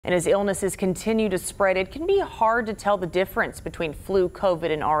And as illnesses continue to spread, it can be hard to tell the difference between flu,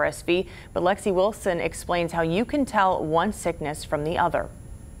 COVID, and RSV. But Lexi Wilson explains how you can tell one sickness from the other.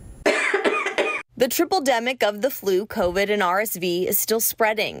 The triple-demic of the flu, COVID, and RSV is still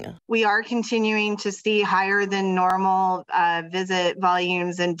spreading. We are continuing to see higher than normal visit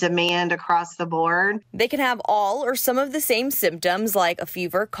volumes and demand across the board. They can have all or some of the same symptoms like a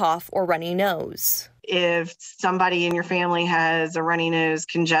fever, cough, or runny nose. If somebody in your family has a runny nose,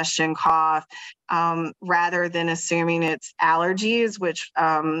 congestion, cough, rather than assuming it's allergies, which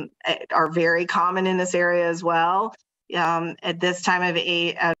are very common in this area as well, at this time of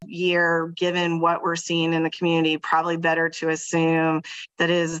year, given what we're seeing in the community, probably better to assume that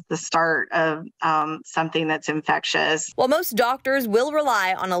is the start of something that's infectious. While most doctors will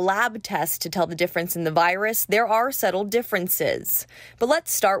rely on a lab test to tell the difference in the virus, there are subtle differences. But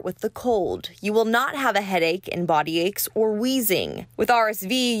let's start with the cold. You will not have a headache and body aches or wheezing. With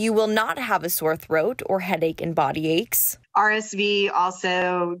RSV, you will not have a sore throat or headache and body aches. RSV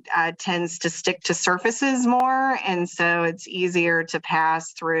also tends to stick to surfaces more, and so it's easier to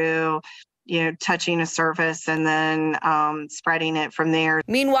pass through, touching a surface and then spreading it from there.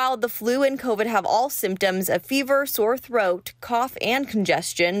 Meanwhile, the flu and COVID have all symptoms of fever, sore throat, cough and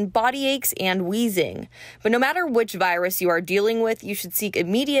congestion, body aches and wheezing. But no matter which virus you are dealing with, you should seek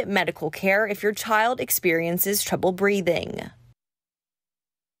immediate medical care if your child experiences trouble breathing.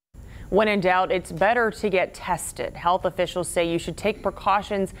 When in doubt, it's better to get tested. Health officials say you should take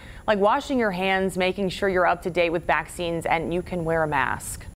precautions like washing your hands, making sure you're up to date with vaccines, and you can wear a mask.